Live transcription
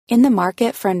In the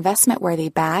market for investment-worthy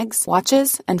bags,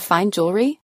 watches, and fine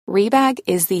jewelry, Rebag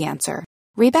is the answer.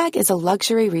 Rebag is a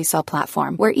luxury resale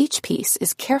platform where each piece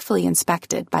is carefully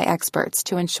inspected by experts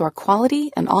to ensure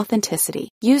quality and authenticity.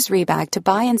 Use Rebag to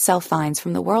buy and sell finds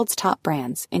from the world's top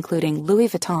brands, including Louis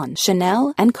Vuitton,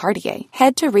 Chanel, and Cartier.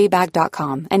 Head to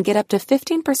Rebag.com and get up to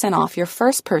 15% off your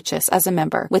first purchase as a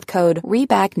member with code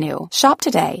REBAGNEW. Shop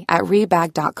today at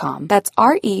Rebag.com. That's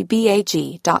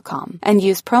REBAG.com. And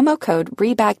use promo code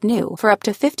REBAGNEW for up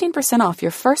to 15% off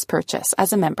your first purchase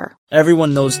as a member.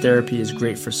 Everyone knows therapy is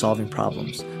great for solving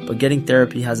problems, but getting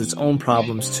therapy has its own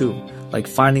problems too, like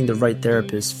finding the right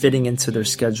therapist, fitting into their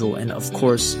schedule, and of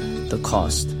course, the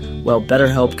cost. Well,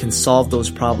 BetterHelp can solve those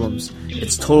problems.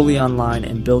 It's totally online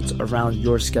and built around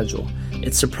your schedule.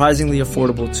 It's surprisingly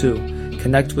affordable too.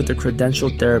 Connect with a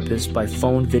credentialed therapist by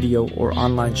phone, video, or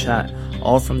online chat,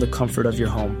 all from the comfort of your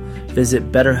home. Visit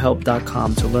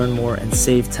BetterHelp.com to learn more and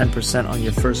save 10% on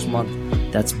your first month.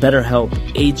 That's BetterHelp,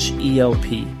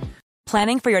 H-E-L-P.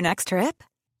 Planning for your next trip?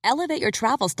 Elevate your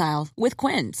travel style with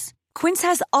Quince. Quince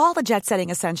has all the jet-setting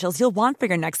essentials you'll want for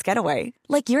your next getaway,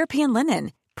 like European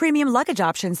linen, premium luggage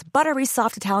options, buttery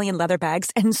soft Italian leather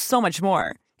bags, and so much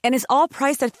more. And is all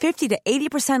priced at 50 to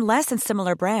 80% less than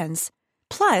similar brands.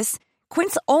 Plus,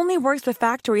 Quince only works with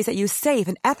factories that use safe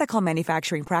and ethical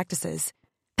manufacturing practices.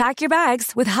 Pack your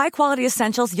bags with high-quality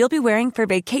essentials you'll be wearing for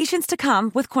vacations to come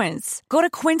with Quince. Go to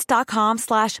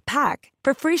quince.com/pack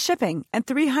for free shipping and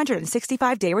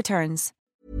 365-day returns.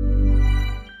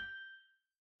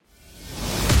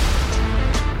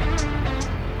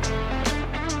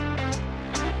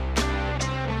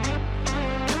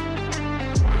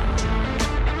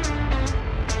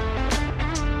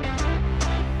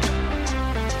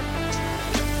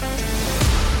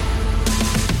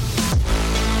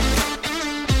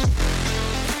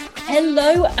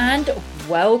 Hello and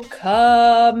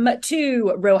welcome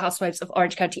to Real Housewives of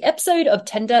Orange County episode of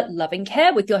Tender Loving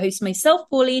Care with your host, myself,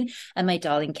 Pauline, and my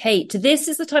darling Kate. This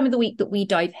is the time of the week that we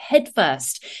dive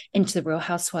headfirst into the Real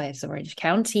Housewives of Orange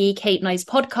County. Kate and I's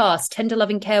podcast, Tender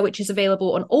Loving Care, which is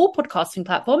available on all podcasting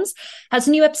platforms, has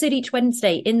a new episode each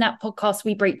Wednesday. In that podcast,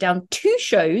 we break down 2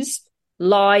 shows.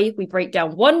 We break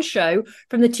down 1 show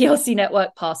from the TLC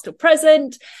network, past or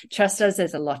present. Trust us,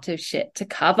 there's a lot of shit to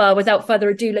cover. Without further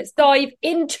ado, let's dive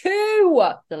into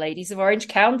the ladies of Orange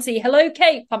County. Hello,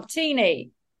 Kate Pumptini.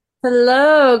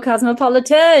 Hello,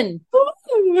 Cosmopolitan.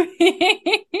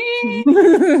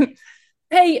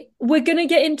 Hey, we're going to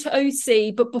get into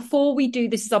OC, but before we do,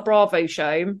 this is our Bravo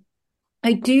show.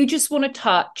 I do just want to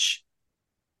touch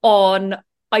on,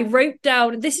 I wrote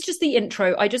down, this is just the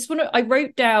intro. I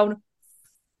wrote down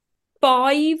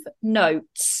 5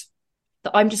 notes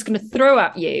that I'm just going to throw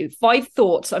at you. 5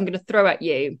 thoughts I'm going to throw at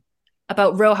you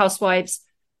about Real Housewives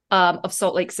of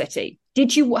Salt Lake City.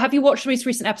 Have you watched the most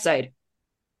recent episode?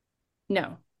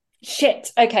 No.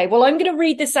 Shit. Okay. Well, I'm going to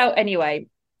read this out anyway.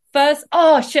 First,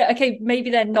 okay, maybe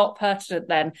they're not pertinent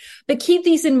then. But keep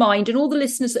these in mind, and all the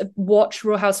listeners that have watched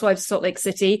Real Housewives of Salt Lake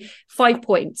City, 5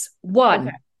 points. 1,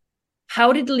 okay.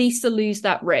 How did Lisa lose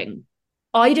that ring?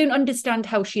 I don't understand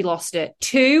how she lost it.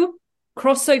 2,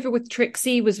 crossover with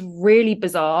Trixie was really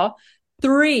bizarre.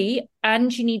 3,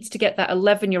 Angie needs to get that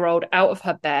 11-year-old out of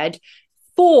her bed.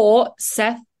 4,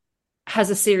 Seth has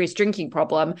a serious drinking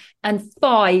problem. And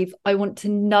 5, I want to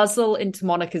nuzzle into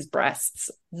Monica's breasts.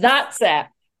 That's it.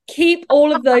 Keep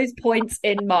all of those points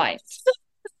in mind.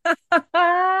 What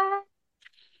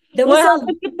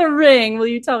happened with the ring? Will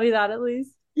you tell me that at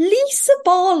least? Lisa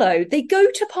Barlow, they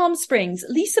go to Palm Springs.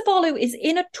 Lisa Barlow is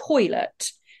in a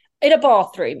toilet, in a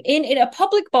bathroom, in a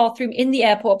public bathroom in the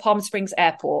airport, Palm Springs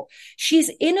Airport. She's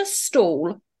in a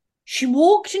stall. She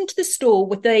walked into the stall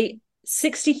with a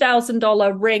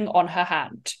 $60,000 ring on her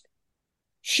hand.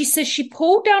 She says she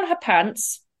pulled down her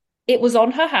pants. It was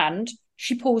on her hand.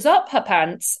 She pulls up her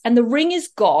pants and the ring is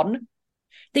gone.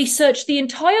 They search the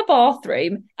entire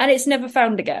bathroom and it's never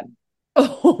found again.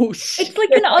 Oh, shit. It's like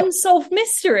an unsolved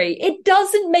mystery. It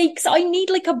doesn't I need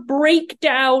like a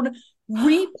breakdown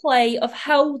replay of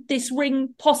how this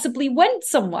ring possibly went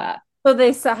somewhere. So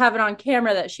they have it on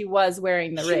camera that she was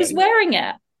wearing the ring. She was wearing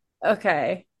it.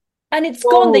 Okay. And it's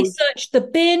gone. They searched the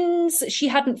bins. She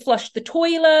hadn't flushed the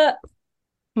toilet.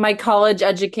 My college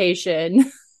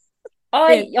education.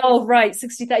 Right.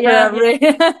 60,000.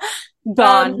 Yeah.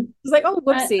 Gone. It's like,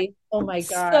 whoopsie. Oh my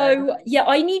God. So yeah,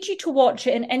 I need you to watch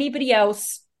it, and anybody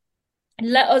else,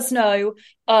 let us know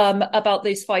about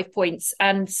those 5 points.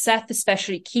 And Seth,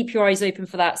 especially, keep your eyes open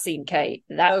for that scene, Kate.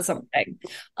 That's something.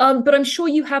 But I'm sure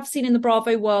you have seen in the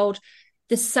Bravo world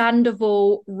the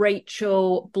Sandoval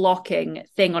Rachel blocking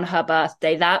thing on her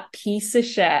birthday. That piece of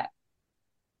shit.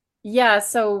 Yeah,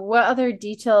 so are there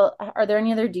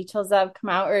any other details that have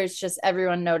come out, or it's just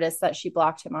everyone noticed that she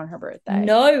blocked him on her birthday?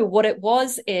 No, what it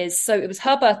was is, so it was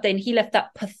her birthday and he left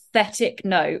that pathetic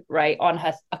note, right, on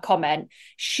her, a comment.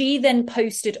 She then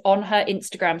posted on her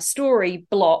Instagram story,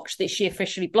 blocked, that she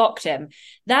officially blocked him.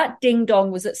 That ding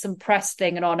dong was at some press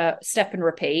thing and on a step and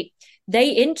repeat.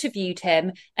 They interviewed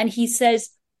him and he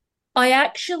says,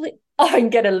 I'm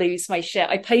going to lose my shit.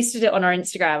 I posted it on our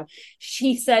Instagram.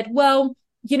 She said, well,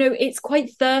 it's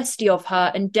quite thirsty of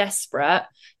her and desperate.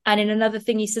 And in another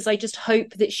thing, he says, I just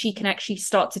hope that she can actually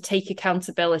start to take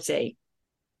accountability.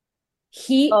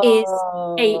 He is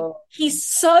Oh, he's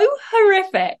so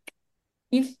horrific.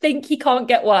 You think he can't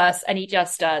get worse, and he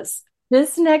just does.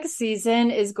 this next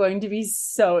season is going to be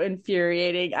so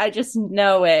infuriating. I just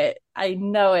know it. I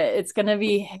know it. It's going to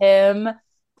be him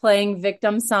playing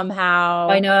victim I somehow.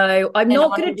 know. I'm And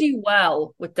not on going to do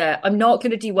well with that. I'm not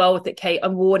going to do well with it, Kate.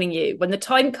 I'm warning you. When the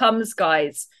time comes,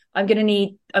 guys, I'm going to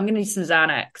need some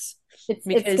Xanax it's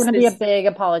because going to be a this big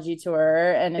apology to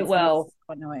her, and it it's going to be will.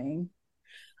 so annoying.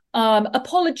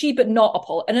 Apology, but not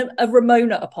a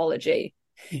Ramona apology.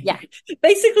 Yeah.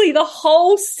 Basically, the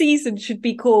whole season should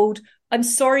be called "I'm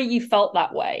sorry you felt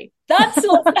that way." That's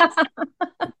what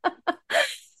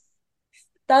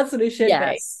it should be.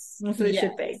 Yes. That's what it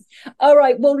should be. Yes. All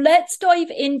right. Well, let's dive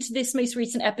into this most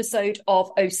recent episode of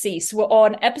OC. So we're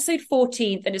on episode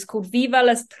 14, and it's called Viva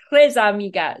las Tres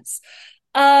Amigas.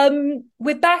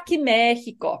 We're back in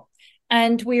Mexico,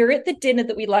 and we're at the dinner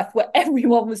that we left where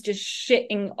everyone was just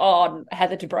shitting on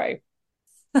Heather Dubrow.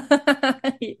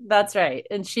 That's right.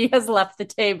 And she has left the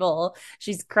table.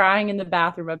 She's crying in the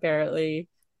bathroom, apparently,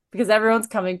 because everyone's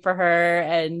coming for her.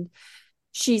 And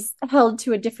she's held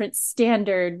to a different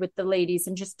standard with the ladies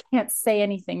and just can't say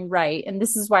anything right. And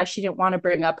this is why she didn't want to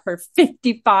bring up her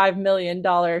 $55 million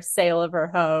sale of her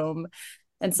home.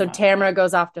 And so No. Tamara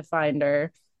goes off to find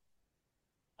her.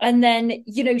 And then,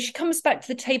 she comes back to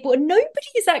the table and nobody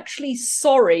is actually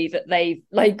sorry that they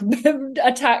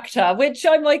attacked her, which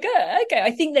I'm like, okay, I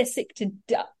think they're sick to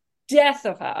death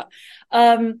of her.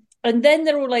 And then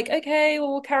they're all like, okay,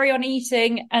 well, we'll carry on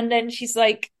eating. And then she's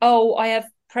like, oh, I have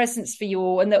presents for you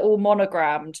all. And they're all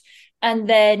monogrammed. And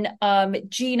then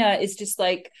Gina is just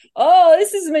like, oh,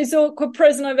 this is the most awkward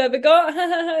present I've ever got.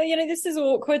 This is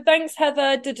awkward. Thanks,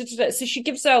 Heather. So she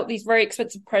gives out these very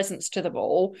expensive presents to them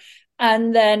all.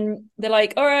 And then they're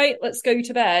like, all right, let's go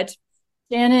to bed.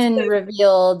 Shannon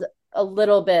revealed a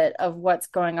little bit of what's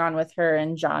going on with her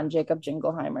and John Jacob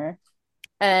Jingleheimer.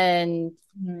 And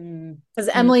because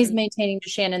Emily's maintaining to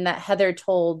Shannon that Heather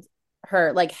told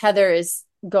her, like Heather is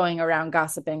going around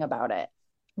gossiping about it.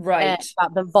 Right.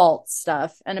 About the vault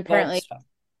stuff. And apparently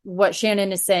what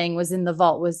Shannon is saying was in the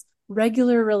vault was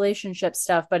regular relationship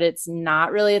stuff, but it's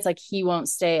not really. It's like he won't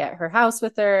stay at her house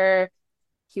with her.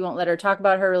 He won't let her talk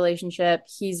about her relationship.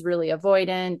 He's really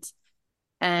avoidant.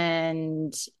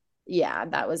 And yeah,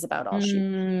 that was about all she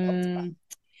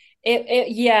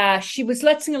she was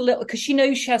letting a little, because she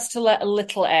knows she has to let a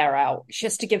little air out. She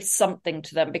has to give something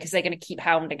to them because they're going to keep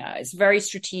hounding her. It's very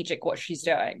strategic what she's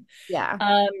doing. Yeah.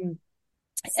 So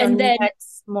and then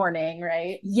next morning,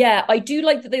 right? Yeah, I do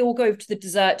like that they all go over to the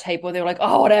dessert table. They were like, oh,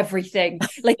 I want everything.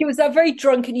 Like it was that very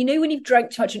drunken, when you've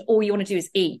drank too much and all you want to do is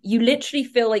eat, you literally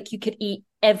feel like you could eat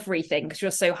everything because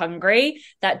you're so hungry,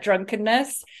 that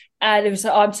drunkenness. And it was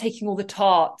like, oh, I'm taking all the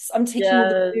tarts. I'm taking all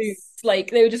the foods.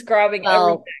 Like they were just grabbing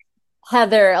everything.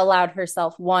 Heather allowed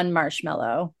herself one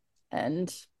marshmallow.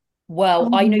 And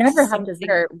I never have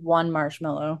dessert, one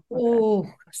marshmallow. Okay. Oh,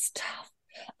 that's tough.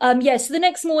 So the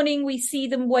next morning we see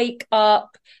them wake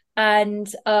up and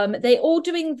they're all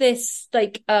doing this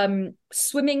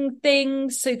swimming thing.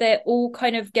 So they're all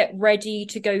kind of get ready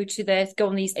to go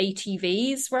on these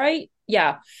ATVs, right?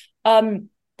 Yeah.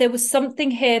 There was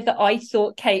something here that I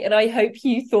thought, Kate, and I hope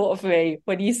you thought of me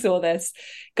when you saw this.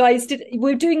 Guys,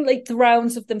 we're doing like the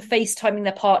rounds of them FaceTiming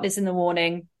their partners in the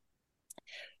morning.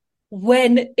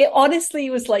 When it honestly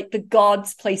was like the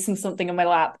gods placing something in my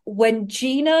lap. When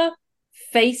Gina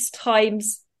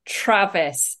FaceTimes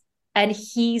Travis and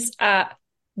he's at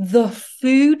the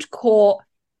food court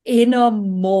in a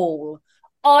mall,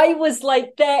 I was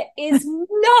like, there is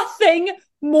nothing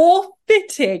more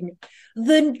fitting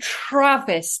than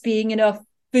Travis being in a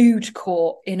food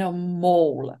court in a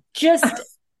mall. Just,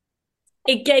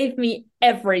 it gave me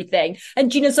everything. And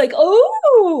Gina's like,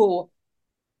 oh,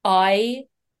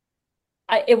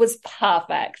 it was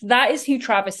perfect. That is who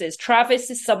Travis is. Travis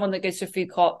is someone that goes to a food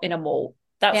court in a mall.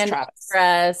 That's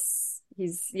Travis.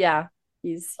 He's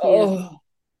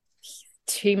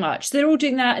too much. So they're all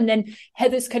doing that. And then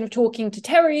Heather's kind of talking to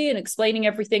Terry and explaining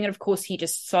everything. And of course, he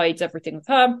just sides everything with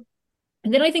her.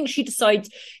 And then I think she decides,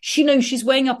 she knows she's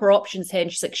weighing up her options here,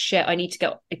 and she's like, shit, I need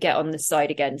to get on this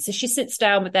side again. So she sits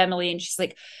down with Emily and she's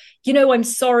like, I'm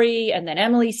sorry. And then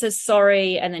Emily says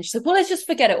sorry. And then she's like, well, let's just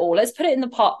forget it all. Let's put it in the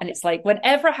past. And it's like,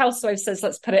 whenever a housewife says,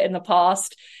 let's put it in the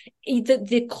past,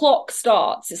 the clock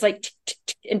starts. It's like tick, tick,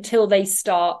 tick, until they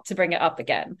start to bring it up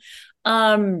again.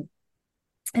 And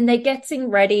they're getting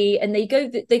ready, and they go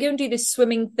and do this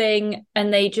swimming thing.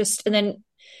 And then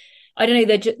I don't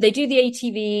know, they do the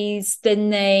ATVs, then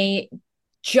they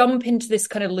jump into this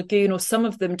kind of lagoon, or some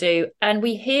of them do. And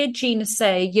we hear Gina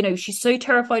say, she's so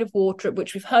terrified of water,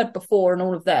 which we've heard before and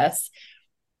all of this,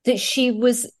 that she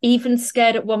was even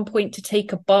scared at one point to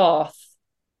take a bath.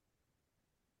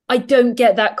 I don't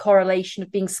get that correlation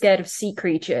of being scared of sea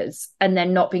creatures and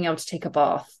then not being able to take a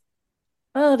bath.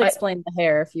 Well, it explained the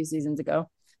hair a few seasons ago.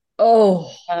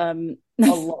 Oh, a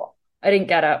lot. I didn't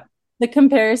get it. The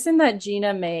comparison that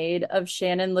Gina made of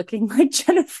Shannon looking like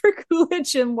Jennifer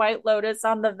Coolidge in White Lotus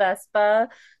on the Vespa.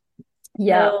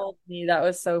 Yeah. That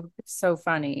was so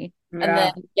funny.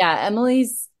 Yeah. And then,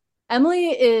 Emily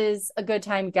is a good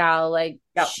time gal. Like,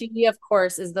 she, of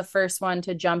course, is the first one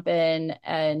to jump in,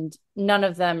 and none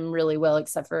of them really will,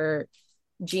 except for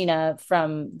Gina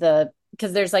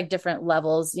because there's like different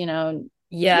levels,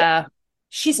 Yeah.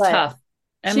 She's tough.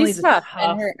 She's tough.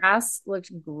 And her ass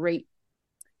looked great.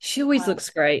 She always looks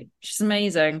great. She's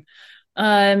amazing.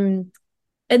 And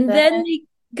then they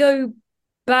go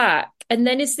back, and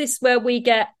then is this where we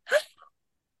get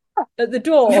at the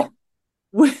door?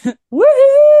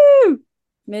 Woohoo!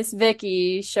 Miss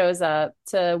Vicky shows up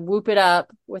to whoop it up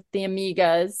with the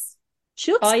Amigas.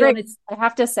 She looks great. I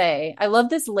have to say, I love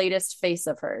this latest face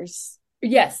of hers.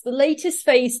 Yes, the latest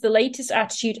face, the latest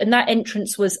attitude, and that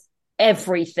entrance was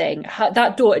everything.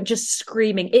 That door just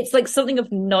screaming. It's like something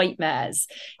of nightmares.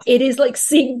 It is like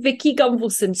seeing Vicky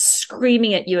Gunvalson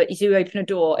screaming at you as you open a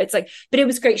door. It's like, but it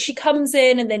was great. She comes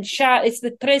in, and then it's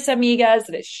the Tres Amigas,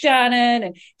 and it's Shannon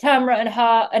and Tamra and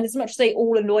her. And as much as they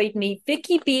all annoyed me,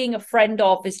 Vicky being a friend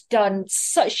of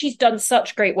she's done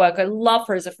such great work. I love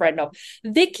her as a friend of.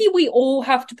 Vicky, we all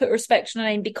have to put respect on her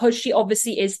name because she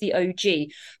obviously is the OG.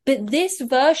 But this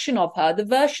version of her, the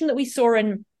version that we saw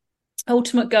in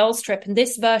Ultimate Girls Trip, and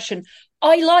this version,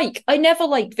 I never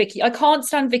liked Vicky. I can't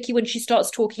stand Vicky when she starts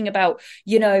talking about,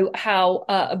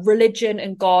 how religion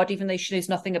and God, even though she knows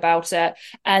nothing about it,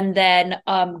 and then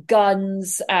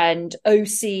guns and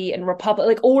OC and Republic,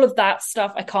 like all of that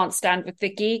stuff. I can't stand with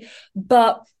Vicky,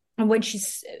 and when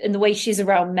she's in the way she's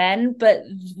around men. But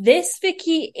this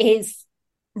Vicky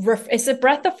it's a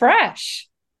breath of fresh.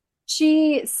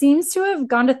 She seems to have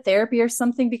gone to therapy or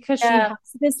something, because she has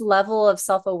this level of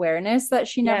self-awareness that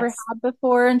she never had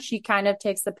before. And she kind of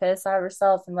takes the piss out of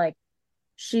herself, and like,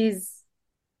 she's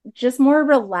just more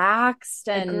relaxed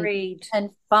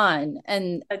and fun.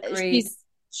 And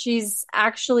she's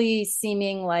actually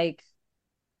seeming like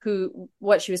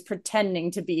what she was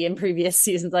pretending to be in previous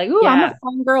seasons. Like, I'm a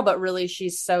fun girl, but really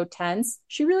she's so tense.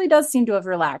 She really does seem to have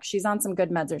relaxed. She's on some good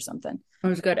meds or something. It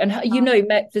was good. And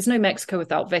there's no Mexico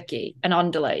without Vicky and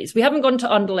underlays. We haven't gone to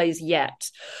underlays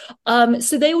yet.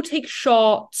 So they all take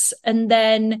shots, and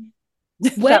then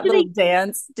where do they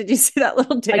dance? Did you see that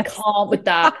little dance? I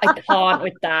can't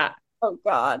with that. Oh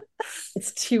God.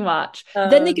 It's too much.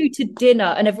 Then they go to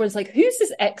dinner, and everyone's like, who's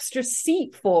this extra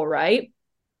seat for, right?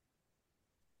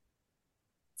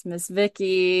 It's Miss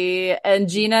Vicky. And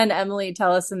Gina and Emily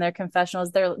tell us in their confessionals,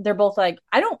 they're both like,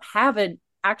 I don't have an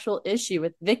actual issue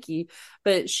with Vicky,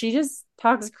 but she just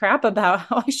talks crap about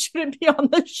how I shouldn't be on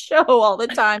the show all the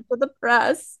time for the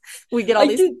press. We get all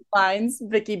these lines,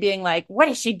 Vicky being like, what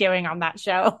is she doing on that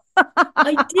show?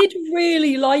 I did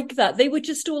really like that. They were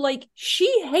just all like,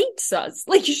 she hates us.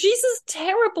 Like, she says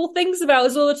terrible things about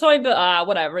us all the time, but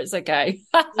whatever, it's okay.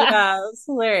 Yeah, it's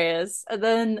hilarious. And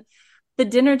then the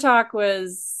dinner talk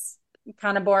was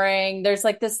kind of boring. There's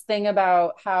like this thing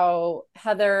about how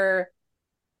Heather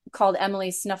called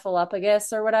Emily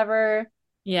Snuffleupagus or whatever.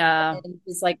 Yeah. And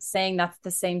is like saying that's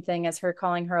the same thing as her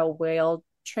calling her a whale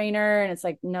trainer. And it's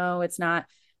like, no, it's not.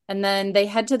 And then they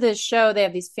head to this show. They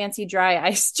have these fancy dry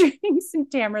ice drinks. And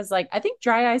Tamara's like, I think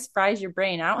dry ice fries your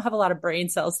brain. I don't have a lot of brain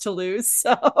cells to lose.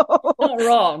 So not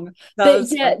wrong. But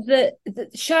yeah, the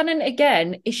Shannon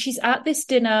again, she's at this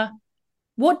dinner.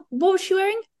 What was she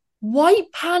wearing?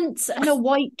 White pants and a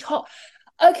white top.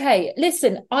 Okay,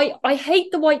 listen, I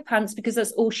hate the white pants because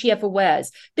that's all she ever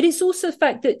wears. But it's also the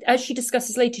fact that, as she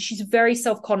discusses later, she's very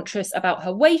self-conscious about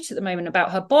her weight at the moment,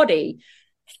 about her body.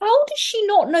 How does she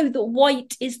not know that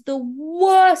white is the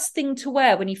worst thing to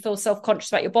wear when you feel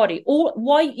self-conscious about your body? Or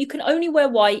white, you can only wear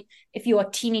white if you are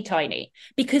teeny tiny,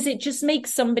 because it just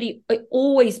makes it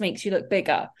always makes you look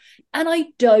bigger. And I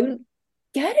don't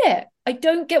get it. I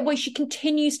don't get why she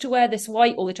continues to wear this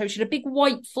white all the time. She had a big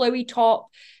white flowy top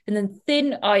and then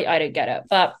thin. I don't get it.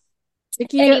 But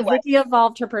anyway, Vicky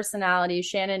evolved her personality.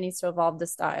 Shannon needs to evolve the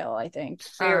style, I think.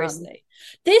 Seriously.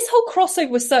 This whole crossover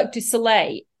with Cirque du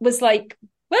Soleil was like,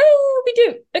 well, we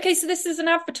do. Okay, so this is an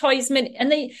advertisement,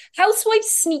 and they Housewives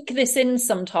sneak this in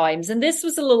sometimes, and this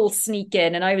was a little sneak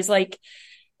in, and I was like,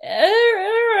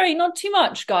 all right, not too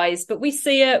much, guys, but we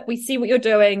see it. We see what you're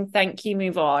doing. Thank you.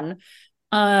 Move on.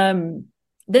 Then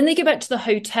they go back to the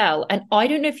hotel, and I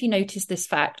don't know if you noticed this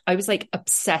fact. I was like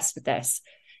obsessed with this.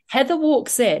 Heather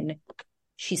walks in.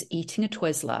 She's eating a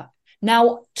Twizzler.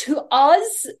 Now, to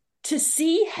us, to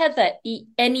see Heather eat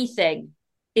anything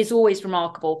is always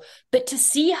remarkable. But to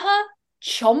see her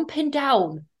chomping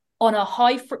down on a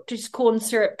high fructose corn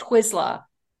syrup Twizzler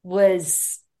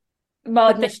was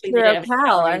they're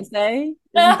pal, aren't they?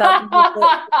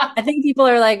 I think people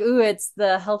are like, ooh, it's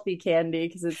the healthy candy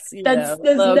because it's there's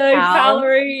no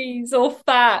calories or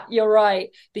fat. You're right,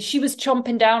 but she was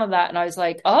chomping down on that, and I was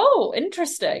like, oh,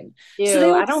 interesting. Ew,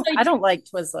 so I don't like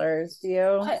Twizzlers. Do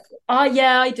you?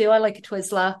 Yeah, I do. I like a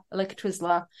Twizzler.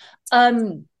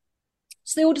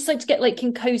 So they all decide to get like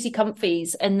in cozy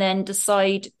comfies, and then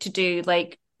decide to do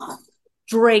like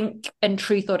drink and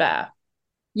truth or dare.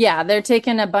 Yeah, they're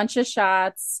taking a bunch of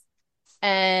shots,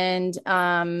 and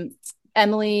someone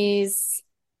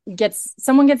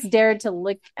gets dared to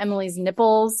lick Emily's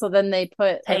nipples, so then they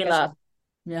put Taylor.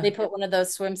 They put one of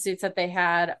those swimsuits that they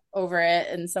had over it,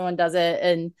 and someone does it,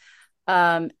 and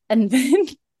then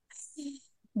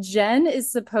Jen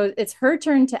it's her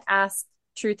turn to ask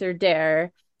truth or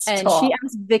dare, and she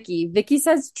asks Vicky. Vicky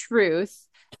says truth,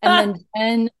 and then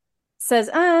Jen says,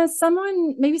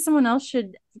 maybe someone else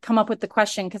should come up with the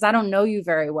question because I don't know you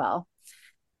very well.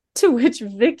 To which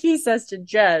Vicky says to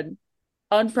Jen,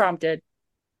 unprompted,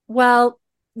 well,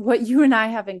 what you and I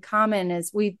have in common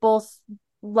is we both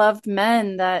loved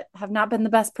men that have not been the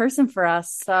best person for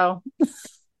us. So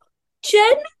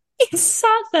Jen is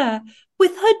sat there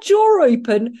with her jaw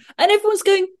open, and everyone's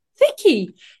going,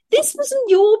 Vicky, this wasn't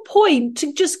your point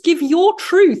to just give your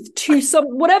truth to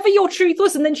whatever your truth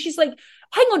was. And then she's like,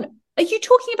 hang on, are you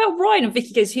talking about Ryan? And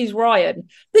Vicky goes, who's Ryan?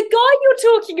 The guy you're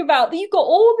talking about, that you got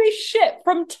all this shit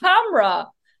from Tamra.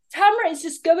 Tamra is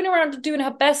just going around doing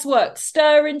her best work,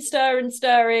 stirring,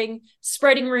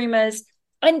 spreading rumors.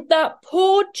 And that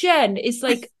poor Jen is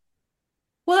like,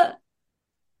 what?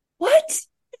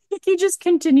 Vicky just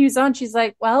continues on. She's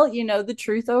like, well, the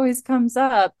truth always comes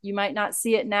up. You might not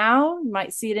see it now. You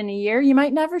might see it in a year. You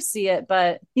might never see it,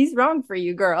 but he's wrong for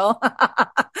you, girl.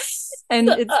 And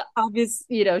it's obvious,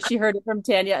 she heard it from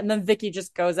Tanya. And then Vicky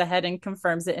just goes ahead and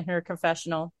confirms it in her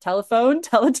confessional. Telephone,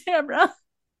 Tamra.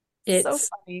 It's so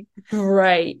funny.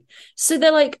 Great. So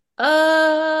they're like,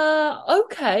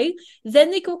 okay.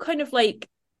 Then they go kind of like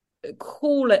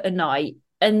call it a night.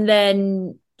 And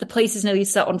then the place is nearly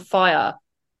set on fire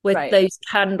with those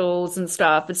candles and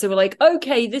stuff. And so we're like,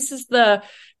 okay, this is the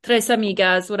Tres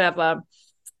Amigas, whatever.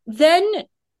 Then,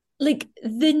 like,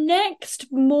 the next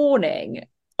morning,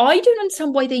 I don't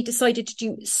understand why they decided to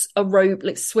do swim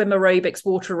aerobics,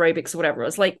 water aerobics, or whatever. I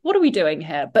was like, what are we doing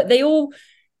here? But they all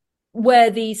wear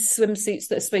these swimsuits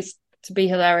that are supposed to be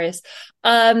hilarious.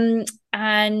 And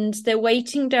they're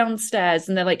waiting downstairs,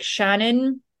 and they're like,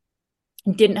 Shannon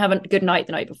didn't have a good night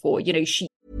the night before.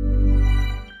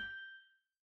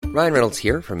 Ryan Reynolds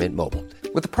here from Mint Mobile.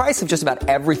 With the price of just about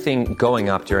everything going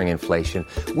up during inflation,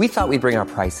 we thought we'd bring our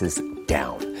prices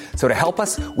down. So to help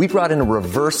us, we brought in a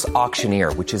reverse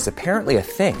auctioneer, which is apparently a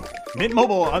thing. Mint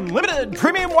Mobile Unlimited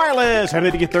Premium Wireless. How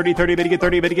to get 30, 30, bit to get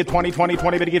 30, bit to get 20, 20,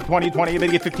 20, bit to get 20, 20, bit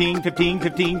to get 15, 15,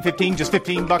 15, 15, just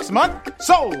 $15 a month?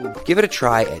 Sold! Give it a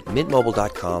try at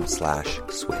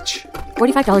mintmobile.com/switch.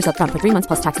 $45 up front for 3 months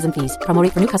plus taxes and fees. Promo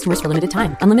rate for new customers for limited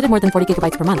time. Unlimited more than 40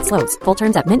 gigabytes per month. Slows full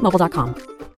terms at mintmobile.com.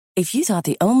 If you thought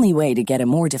the only way to get a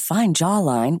more defined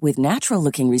jawline with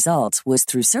natural-looking results was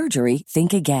through surgery,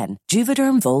 think again.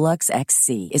 Juvederm Volux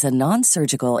XC is a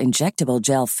non-surgical injectable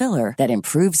gel filler that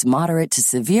improves moderate to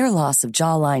severe loss of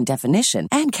jawline definition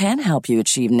and can help you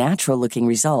achieve natural-looking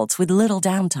results with little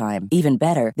downtime. Even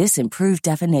better, this improved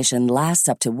definition lasts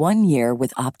up to 1 year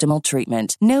with optimal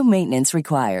treatment. No maintenance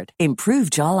required. Improve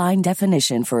jawline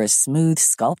definition for a smooth,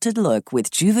 sculpted look with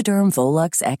Juvederm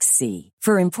Volux XC.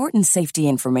 For important safety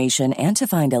information and to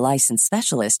find a licensed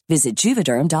specialist, visit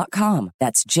Juvederm.com.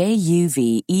 That's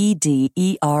JUVEDERM.com.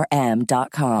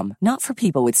 Not for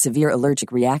people with severe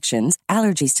allergic reactions,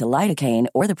 allergies to lidocaine,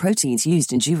 or the proteins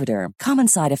used in Juvederm. Common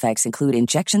side effects include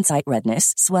injection site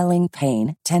redness, swelling,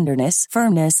 pain, tenderness,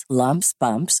 firmness, lumps,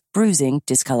 bumps, bruising,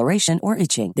 discoloration, or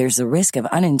itching. There's a risk of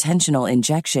unintentional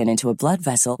injection into a blood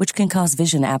vessel, which can cause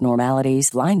vision abnormalities,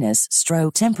 blindness,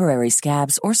 stroke, temporary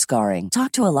scabs, or scarring.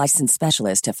 Talk to a licensed specialist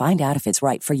to find out if it's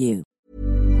right for you.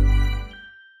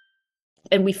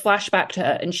 And we flash back to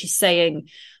her and she's saying,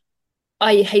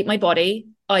 I hate my body.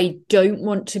 I don't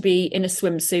want to be in a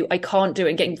swimsuit. I can't do it,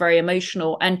 and getting very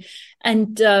emotional. And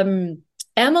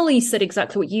Emily said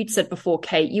exactly what you'd said before,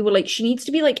 Kate. You were like, she needs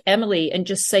to be like Emily and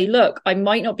just say, look, I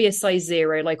might not be a size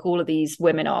 0 like all of these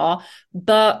women are,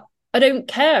 but I don't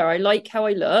care. I like how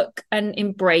I look, and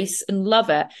embrace and love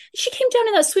it. She came down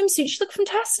in that swimsuit. She looked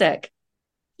fantastic.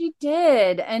 She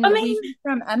did. And we heard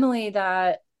from Emily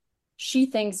that she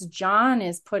thinks John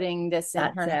is putting this in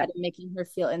her head and making her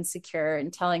feel insecure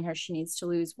and telling her she needs to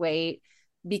lose weight,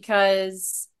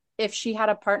 because if she had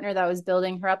a partner that was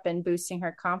building her up and boosting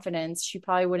her confidence, she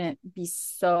probably wouldn't be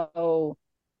so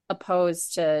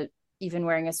opposed to even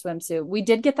wearing a swimsuit. We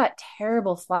did get that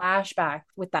terrible flashback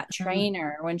with that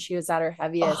trainer when she was at her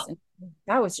heaviest. And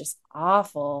that was just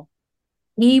awful.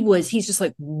 He's just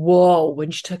like, whoa,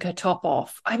 when she took her top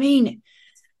off. I mean,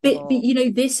 but you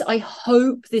know, I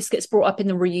hope this gets brought up in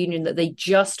the reunion that they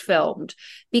just filmed,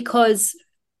 because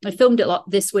I filmed it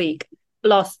this week. They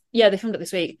filmed it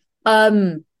this week.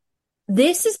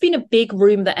 This has been a big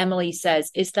room that Emily says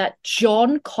is that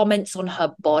John comments on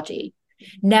her body.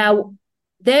 Now,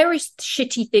 there is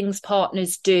shitty things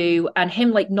partners do, and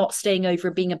him like not staying over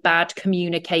and being a bad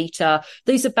communicator.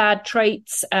 Those are bad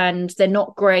traits and they're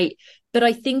not great. But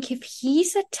I think if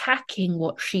he's attacking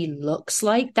what she looks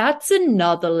like, that's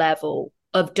another level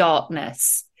of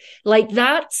darkness. Like,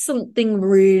 that's something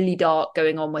really dark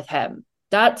going on with him.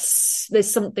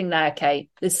 There's something there, Kate.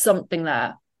 There's something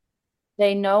there.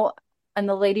 They know, and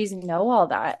the ladies know all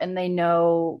that, and they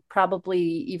know probably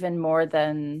even more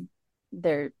than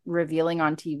they're revealing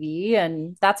on TV.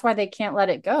 And that's why they can't let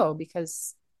it go,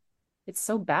 because it's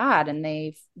so bad, and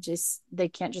they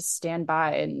can't just stand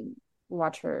by and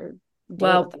watch her.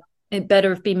 Well, it better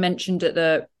have been mentioned at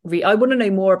the I want to know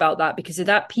more about that, because if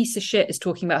that piece of shit is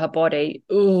talking about her body,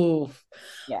 ooh.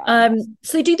 Yeah.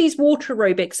 So they do these water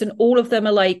aerobics, and all of them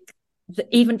are like,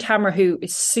 even Tamara, who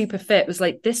is super fit, was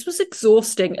like, this was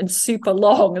exhausting and super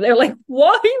long. And they were like,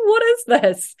 why? What is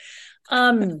this?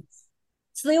 So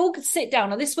they all could sit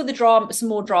down, and this is where some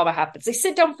more drama happens. They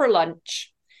sit down for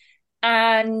lunch,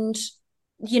 and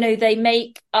you know, they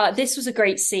make this was a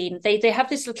great scene. They have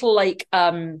this little like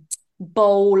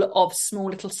bowl of small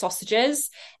little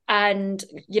sausages, and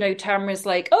you know, Tamara's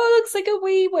like, oh, it looks like a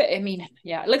wee wee. I mean,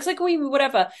 yeah, it looks like a wee wee,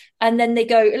 whatever. And then they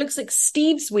go, it looks like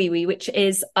Steve's wee wee, which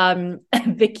is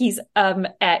Vicky's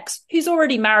ex, who's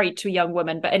already married to a young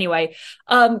woman, but anyway,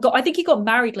 I think he got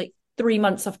married like 3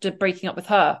 months after breaking up with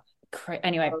her.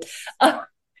 Anyway,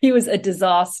 he was a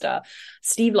disaster,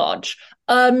 Steve Lodge.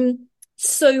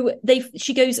 So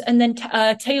she goes, and then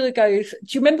Taylor goes, do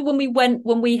you remember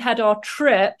when we had our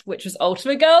trip, which was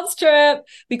Ultimate Girls Trip?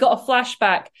 We got a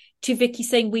flashback to Vicky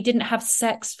saying we didn't have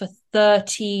sex for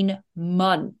 13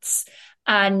 months.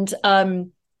 And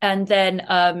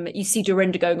then you see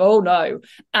Dorinda going, oh no.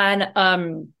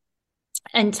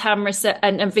 And Tamara said,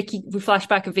 and Vicky, we flash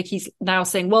back, and Vicky's now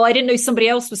saying, well, I didn't know somebody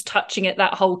else was touching it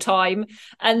that whole time.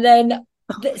 And then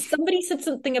somebody said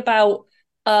something about,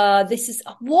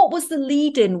 what was the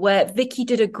lead in where Vicky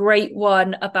did a great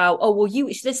one about,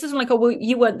 this isn't like,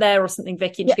 you weren't there or something,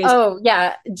 Vicky. And she goes,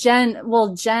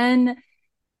 Jen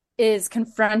is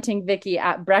confronting Vicky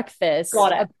at breakfast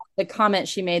about the comment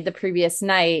she made the previous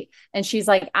night. And she's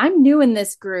like, I'm new in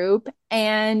this group,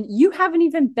 and you haven't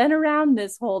even been around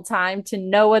this whole time to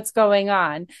know what's going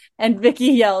on. And Vicky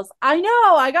yells, I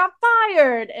know, I got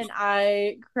fired. And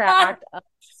I cracked up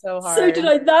so hard. So did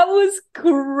I. That was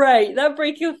great. That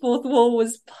breaking the fourth wall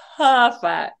was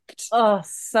perfect. Oh,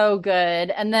 so good.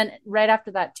 And then right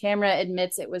after that, Tamara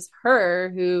admits it was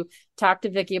her who talked to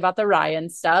Vicky about the Ryan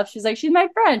stuff. She's like, she's my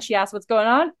friend. She asked what's going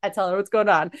on. I tell her what's going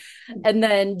on. And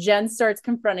then Jen starts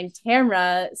confronting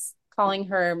Tamara, calling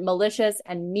her malicious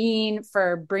and mean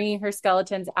for bringing her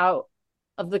skeletons out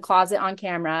of the closet on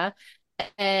camera.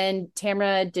 And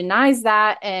Tamara denies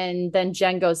that. And then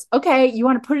Jen goes, okay, you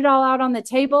want to put it all out on the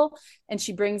table? And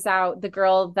she brings out the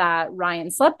girl that Ryan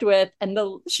slept with. And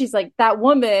she's like, that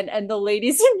woman. And the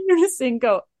ladies in unison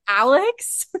go,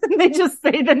 Alex? And they just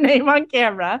say the name on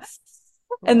camera.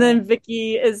 And then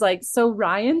Vicky is like, so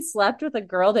Ryan slept with a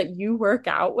girl that you work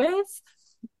out with?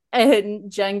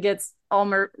 And Jen gets all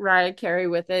Mariah Carey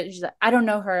with it. She's like, I don't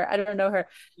know her. I don't know her.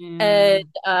 And,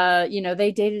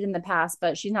 they dated in the past,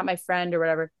 but she's not my friend or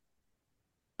whatever.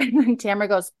 And then Tamara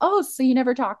goes, oh, so you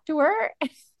never talked to her?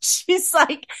 She's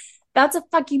like, that's a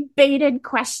fucking baited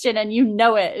question. And you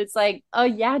know it. It's like, oh,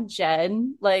 yeah,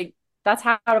 Jen. Like, that's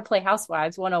how to play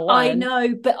Housewives 101. I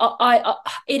know, but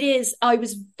it is. I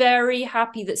was very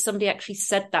happy that somebody actually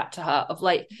said that to her. Of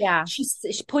like, she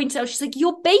pointed out, she's like,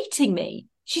 "You're baiting me."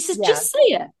 She says, "Just say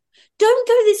it. Don't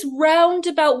go this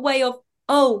roundabout way of."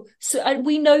 Oh, so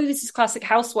we know this is classic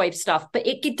housewife stuff, but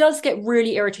it does get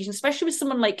really irritating, especially with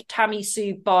someone like Tammy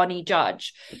Sue Barney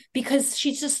Judge, because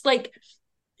she's just like,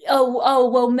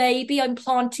 well, maybe I'm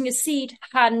planting a seed,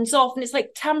 hands off. And it's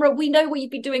like, Tamara, we know what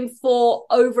you've been doing for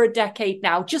over a decade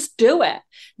now. Just do it.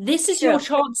 This is your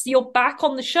chance. You're back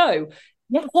on the show.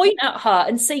 Yeah. Point at her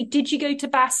and say, did you go to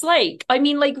Bass Lake? I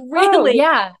mean, like, really? Oh,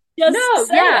 yeah.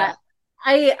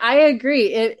 It. I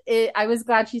agree. I was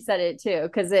glad she said it too,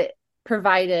 because it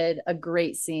provided a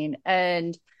great scene.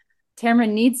 And Tamara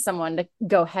needs someone to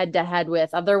go head to head with.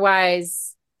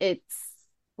 Otherwise, it's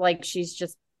like she's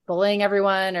just bullying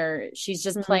everyone, or she's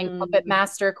just playing puppet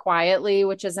master quietly,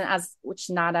 which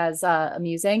not as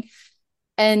amusing.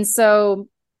 And so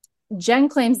Jen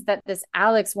claims that this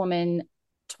Alex woman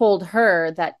told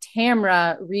her that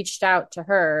Tamara reached out to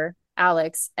her,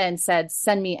 Alex, and said,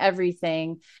 send me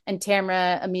everything. And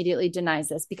Tamara immediately denies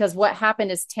this, because what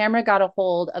happened is Tamara got a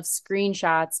hold of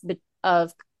screenshots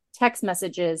of text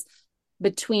messages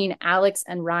between Alex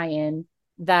and Ryan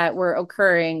that were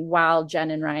occurring while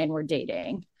Jen and Ryan were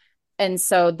dating. And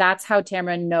so that's how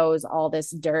Tamara knows all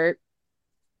this dirt.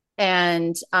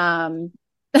 And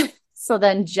so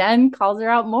then Jen calls her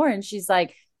out more, and she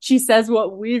says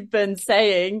what we've been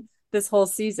saying this whole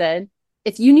season.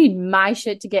 If you need my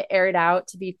shit to get aired out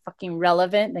to be fucking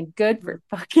relevant, then good for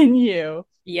fucking you.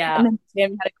 Yeah. And then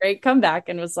Tamara had a great comeback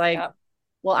and was like,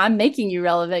 well, I'm making you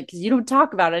relevant because you don't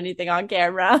talk about anything on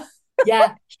camera.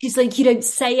 Yeah, she's like, you don't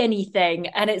say anything.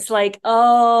 And it's like,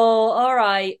 oh, all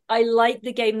right. I like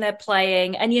the game they're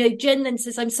playing. And, Jen then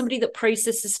says, I'm somebody that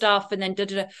processes stuff, and then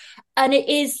da-da-da. And it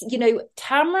is,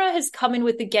 Tamara has come in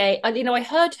with the game. I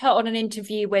heard her on an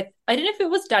interview with, I don't know if it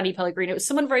was Danny Pellegrino. It was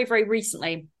someone very, very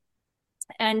recently.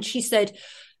 And she said,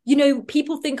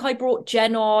 people think I brought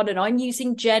Jen on and I'm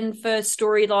using Jen for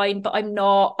storyline, but I'm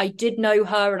not. I did know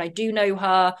her, and I do know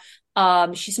her.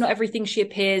 She's not everything she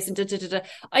appears, and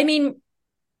I mean,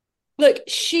 look,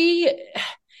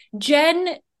 Jen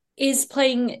is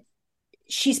playing,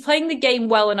 she's playing the game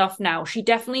well enough now. She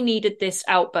definitely needed this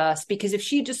outburst, because if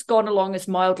she'd just gone along as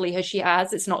mildly as she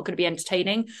has, it's not going to be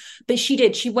entertaining. But she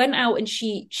did. She went out and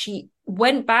she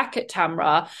went back at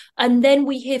Tamara. And then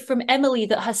we hear from Emily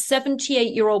that her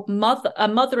 78-year-old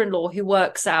mother-in-law who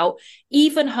works out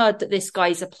even heard that this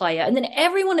guy's a player. And then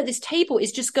everyone at this table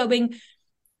is just going,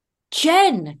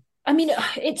 Jen. I mean,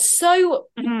 it's so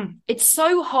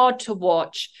hard to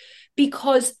watch,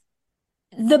 because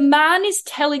the man is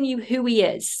telling you who he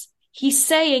is. He's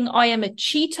saying, I am a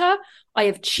cheater. I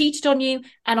have cheated on you,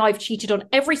 and I've cheated on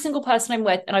every single person I'm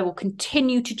with, and I will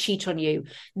continue to cheat on you.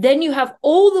 Then you have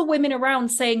all the women around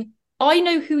saying, I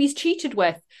know who he's cheated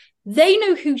with. They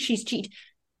know who she's cheated.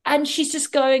 And she's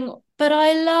just going, but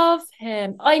I love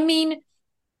him. I mean,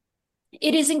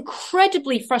 it is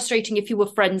incredibly frustrating if you were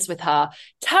friends with her.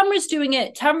 Tamara's doing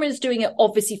it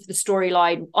obviously for the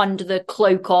storyline, under the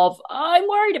cloak of, I'm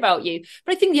worried about you.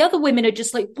 But I think the other women are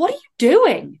just like, what are you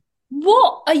doing?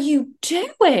 What are you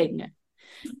doing?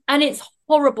 And it's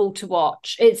horrible to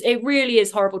watch. It really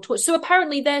is horrible to watch. So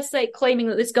apparently they're claiming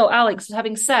that this girl Alex was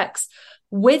having sex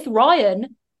with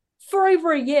Ryan for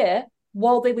over a year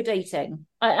while they were dating.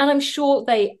 And I'm sure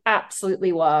they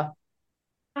absolutely were.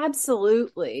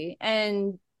 Absolutely.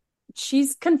 And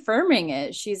she's confirming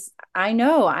it. I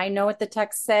know what the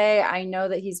texts say. I know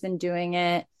that he's been doing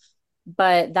it,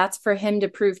 but that's for him to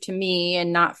prove to me,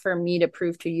 and not for me to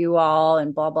prove to you all,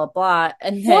 and blah, blah, blah.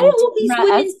 And then why are all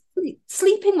these women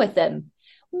sleeping with him?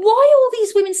 Why are all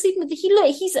these women sleeping with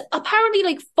him? He's apparently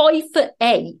like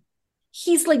 5'8".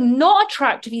 He's like not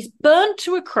attractive. He's burnt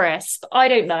to a crisp. I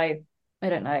don't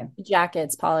know.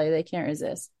 Jackets, Polly, they can't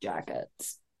resist.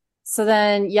 Jackets. So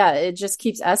then, it just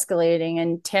keeps escalating,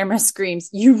 and Tamara screams,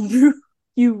 you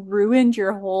ruined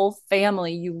your whole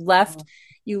family. You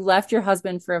left your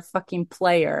husband for a fucking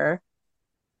player.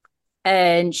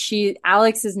 And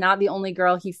Alex is not the only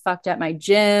girl he fucked at my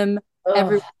gym. Ugh.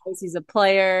 Everyone knows he's a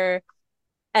player.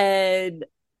 And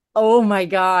oh my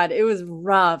God, it was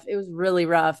rough. It was really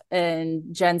rough.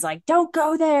 And Jen's like, don't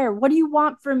go there. What do you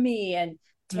want from me? And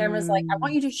Tamara's like, I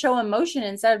want you to show emotion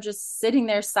instead of just sitting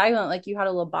there silent like you had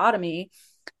a lobotomy.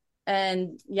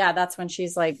 And yeah, that's when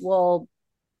she's like, well,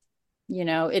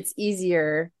 it's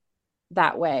easier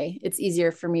that way. It's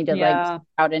easier for me to like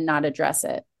out and not address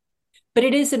it. But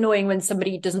it is annoying when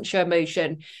somebody doesn't show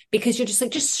emotion, because you're just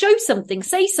like, just show something,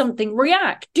 say something,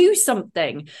 react, do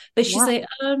something. But she's like,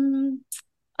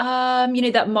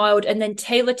 that mild, and then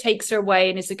Taylor takes her away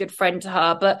and is a good friend to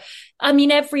her. But I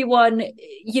mean, everyone,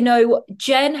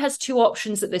 Jen has two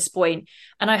options at this point,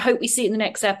 and I hope we see it in the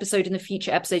next episode, in the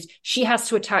future episodes. She has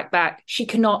to attack back. She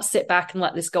cannot sit back and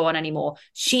let this go on anymore.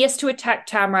 She has to attack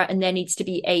Tamara, and there needs to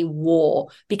be a war,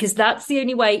 because that's the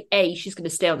only way, A, she's going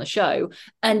to stay on the show,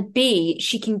 and B,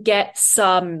 she can get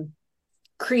some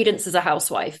credence as a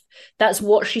housewife. That's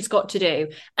what she's got to do.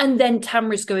 And then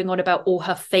Tamara's going on about all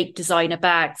her fake designer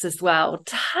bags as well.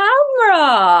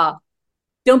 Tamara,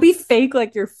 don't be fake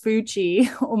like you're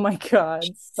Fucci. Oh my god,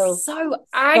 so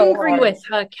angry with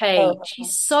her, Kate.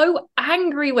 She's so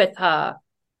angry with her.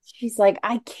 She's like,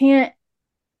 I can't.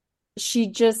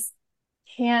 She just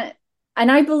can't.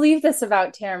 And I believe this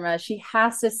about Tamara. She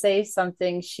has to say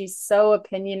something. She's so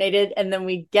opinionated. And then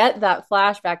we get that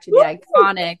flashback to the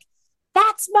iconic,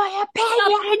 that's my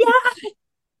opinion,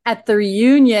 at the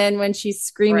reunion when she's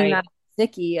screaming at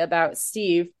Vicky about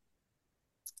Steve.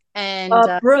 And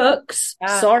Brooks,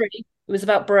 sorry, it was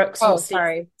about Brooks. Oh,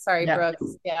 sorry, yeah.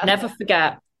 Brooks. Yeah, never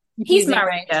forget. He's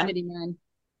married. Shitty man.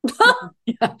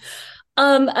 Yeah.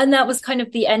 And that was kind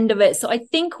of the end of it. So I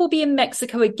think we'll be in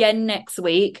Mexico again next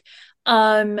week.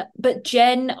 But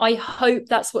Jen, I hope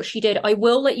that's what she did. I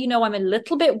will let you know I'm a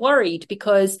little bit worried,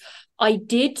 because I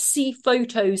did see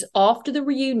photos after the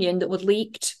reunion that were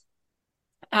leaked,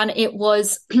 and it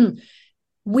was,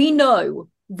 we know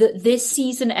that this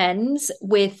season ends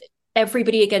with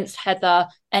everybody against Heather,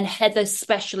 and Heather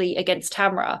especially against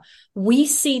Tamara. We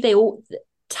see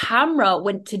Tamara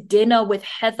went to dinner with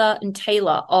Heather and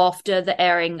Taylor after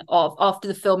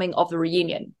the filming of the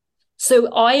reunion.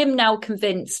 So I am now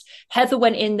convinced Heather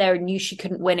went in there and knew she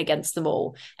couldn't win against them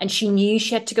all. And she knew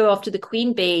she had to go after the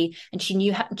Queen Bee, and she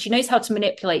knows how to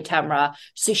manipulate Tamara.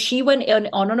 So she went in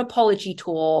on an apology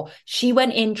tour. She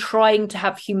went in trying to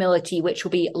have humility, which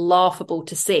will be laughable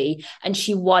to see. And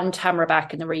she won Tamara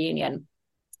back in the reunion.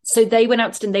 So they went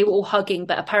out to dinner, they were all hugging,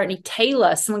 but apparently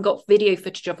Taylor, someone got video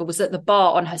footage of her, was at the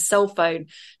bar on her cell phone,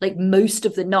 like most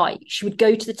of the night. She would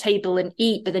go to the table and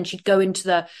eat, but then she'd go up to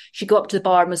the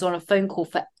bar and was on a phone call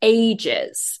for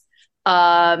ages. So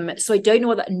I don't know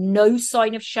what no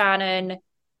sign of Shannon,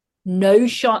 no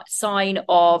sign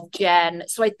of Jen.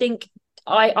 So I think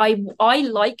I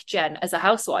like Jen as a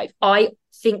housewife. I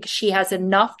think she has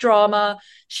enough drama.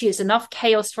 She has enough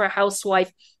chaos for a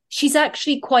housewife. She's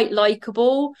actually quite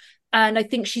likable, and I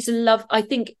think I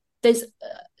think there's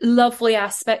lovely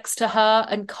aspects to her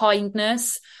and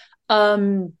kindness.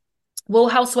 Will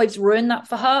Housewives ruin that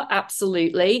for her?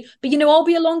 Absolutely. But, I'll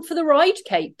be along for the ride,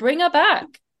 Kate. Bring her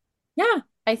back. Yeah.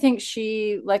 I think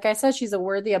she, like I said, she's a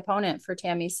worthy opponent for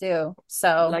Tammy Sue.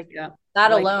 So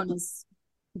that alone is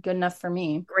good enough for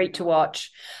me. Great to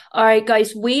watch. All right,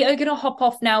 guys, we are going to hop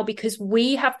off now, because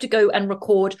we have to go and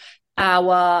record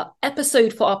our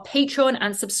episode for our Patreon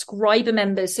and subscriber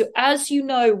members. So as you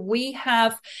know, we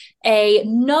have a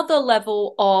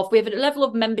level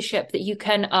of membership that you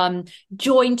can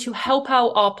join to help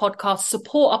out our podcast,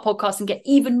 support our podcast, and get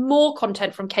even more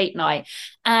content from Kate and I.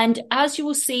 And as you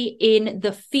will see in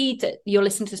the feed that you're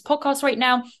listening to this podcast right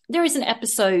now, there is an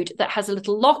episode that has a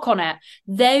little lock on it.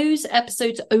 Those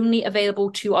episodes are only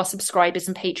available to our subscribers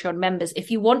and Patreon members.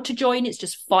 If you want to join, it's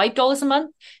just $5 a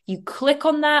month. You click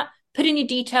on that, put in your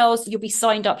details, you'll be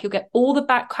signed up, you'll get all the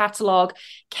back catalogue.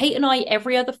 Kate and I,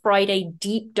 every other Friday,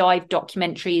 deep dive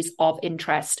documentaries of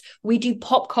interest. We do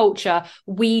pop culture,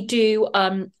 we do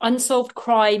unsolved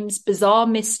crimes, bizarre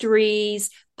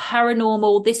mysteries,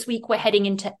 paranormal. This week we're heading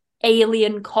into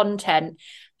alien content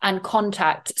and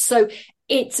Contact. So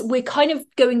we're kind of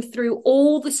going through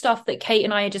all the stuff that Kate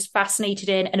and I are just fascinated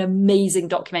in, and amazing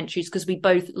documentaries, because we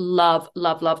both love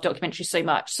documentaries so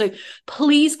much. So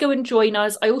please go and join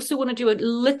us. I also want to do a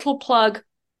little plug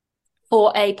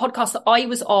for a podcast that I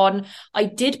was on. I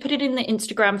did put it in the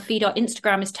Instagram feed. Our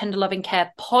Instagram is Tender Loving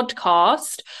Care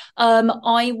Podcast.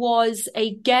 I was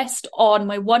a guest on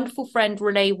my wonderful friend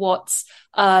Renee Watt's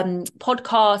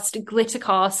podcast,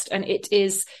 Glittercast, and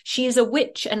she is a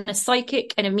witch and a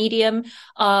psychic and a medium.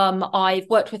 I've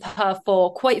worked with her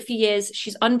for quite a few years.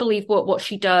 She's unbelievable at what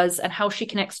she does and how she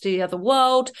connects to the other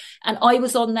world. And I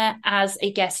was on there as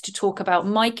a guest to talk about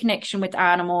my connection with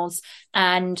animals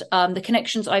and the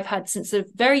connections I've had since a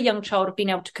very young child of being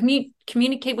able to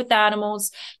communicate with the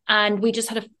animals. And we just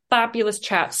had a fabulous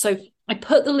chat. So I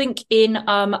put the link in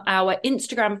our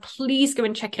Instagram. Please go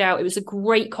and check it out. It was a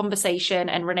great conversation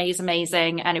and Renee's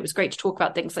amazing. And it was great to talk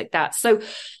about things like that. So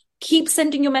keep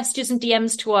sending your messages and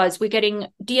DMs to us. We're getting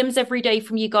DMs every day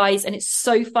from you guys, and it's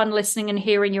so fun listening and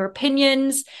hearing your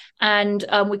opinions. And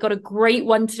we got a great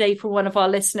one today from one of our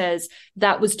listeners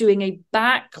that was doing a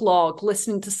backlog,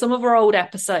 listening to some of our old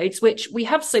episodes, which we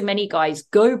have so many, guys.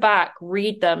 Go back,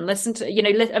 read them, listen to,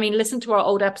 listen to our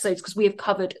old episodes, because we have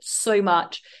covered so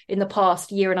much in the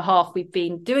past year and a half we've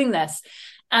been doing this.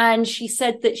 And she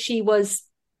said that she was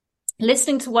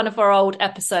listening to one of our old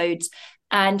episodes,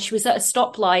 and she was at a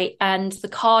stoplight and the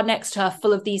car next to her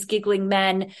full of these giggling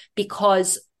men,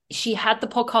 because she had the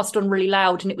podcast on really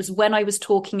loud. And it was when I was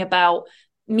talking about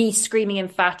me screaming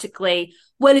emphatically,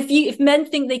 well, if men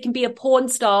think they can be a porn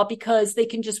star because they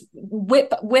can just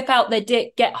whip out their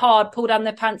dick, get hard, pull down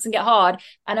their pants and get hard.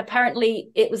 And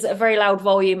apparently it was at a very loud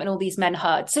volume and all these men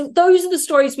heard. So those are the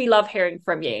stories we love hearing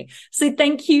from you. So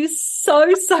thank you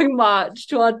so much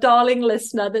to our darling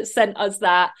listener that sent us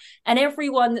that, and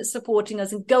everyone that's supporting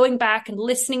us and going back and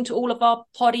listening to all of our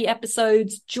poddy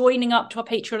episodes, joining up to our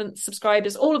Patreon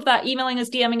subscribers, all of that, emailing us,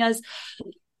 DMing us.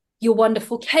 You're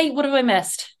wonderful. Kate, what have I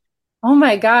missed? Oh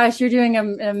my gosh, you're doing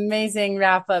an amazing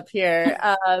wrap up here.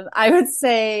 I would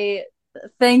say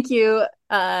thank you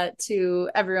to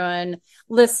everyone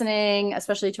listening,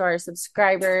 especially to our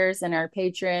subscribers and our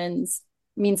patrons.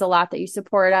 It means a lot that you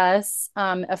support us.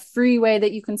 A free way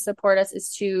that you can support us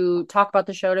is to talk about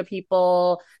the show to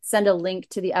people, send a link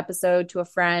to the episode to a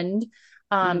friend,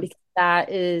 because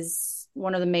that is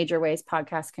one of the major ways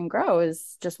podcasts can grow,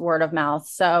 is just word of mouth.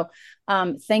 So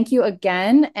thank you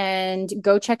again, and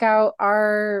go check out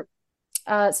our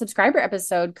subscriber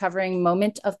episode covering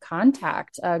Moment of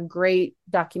Contact, a great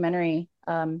documentary.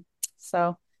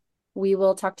 So we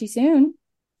will talk to you soon.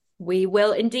 We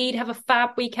will indeed. Have a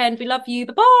fab weekend. We love you.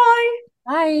 Bye-bye.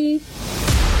 Bye.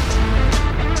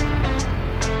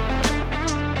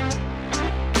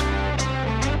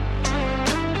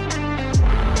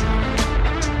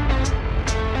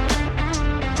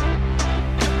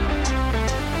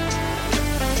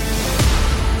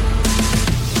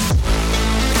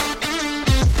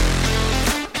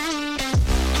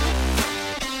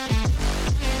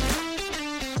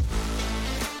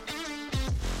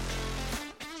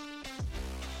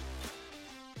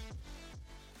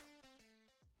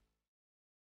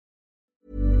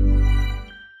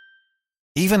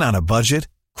 Even on a budget,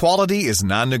 quality is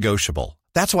non-negotiable.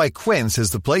 That's why Quince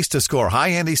is the place to score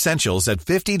high-end essentials at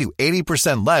 50 to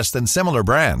 80% less than similar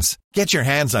brands. Get your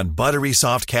hands on buttery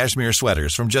soft cashmere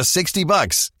sweaters from just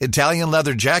 $60, Italian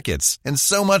leather jackets, and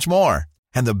so much more.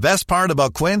 And the best part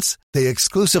about Quince, they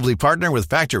exclusively partner with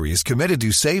factories committed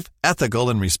to safe, ethical,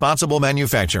 and responsible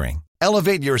manufacturing.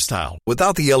 Elevate your style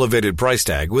without the elevated price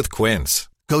tag with Quince.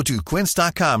 Go to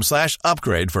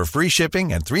quince.com/upgrade for free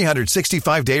shipping and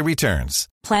 365-day returns.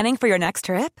 Planning for your next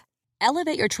trip?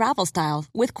 Elevate your travel style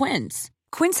with Quince.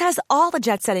 Quince has all the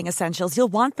jet-setting essentials you'll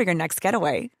want for your next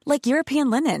getaway, like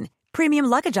European linen, premium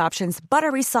luggage options,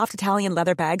 buttery soft Italian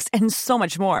leather bags, and so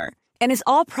much more. And is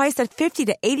all priced at 50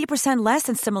 to 80% less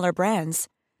than similar brands.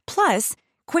 Plus,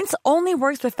 Quince only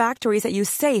works with factories that use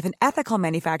safe and ethical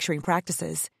manufacturing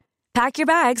practices. Pack your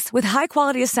bags with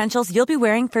high-quality essentials you'll be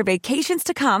wearing for vacations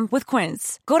to come with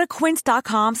Quince. Go to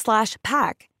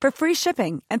quince.com/pack for free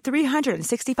shipping and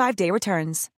 365-day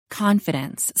returns.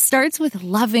 Confidence starts with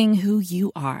loving who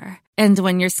you are. And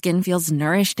when your skin feels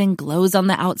nourished and glows on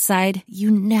the outside, you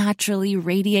naturally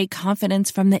radiate confidence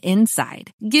from the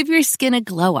inside. Give your skin a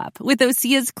glow up with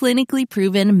Osea's clinically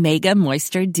proven Mega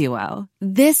Moisture Duo.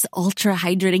 This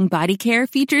ultra-hydrating body care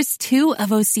features two of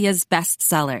Osea's best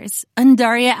sellers,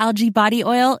 Undaria Algae Body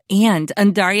Oil and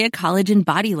Undaria Collagen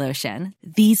Body Lotion.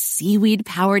 These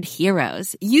seaweed-powered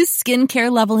heroes use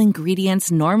skincare-level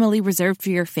ingredients normally reserved for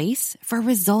your face for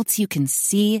results you can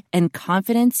see and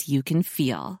confidence you can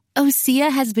feel. Osea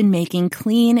has been making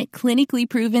clean, clinically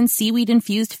proven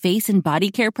seaweed-infused face and body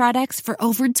care products for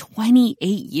over 28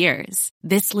 years.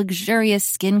 This luxurious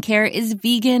skincare is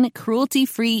vegan,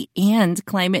 cruelty-free, and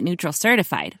climate-neutral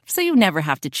certified, so you never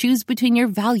have to choose between your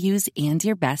values and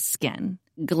your best skin.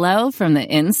 Glow from the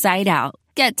inside out.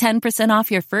 Get 10%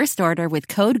 off your first order with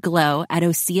code GLOW at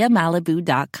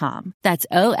OseaMalibu.com. That's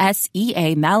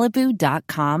OSEA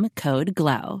Malibu.com, code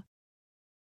GLOW.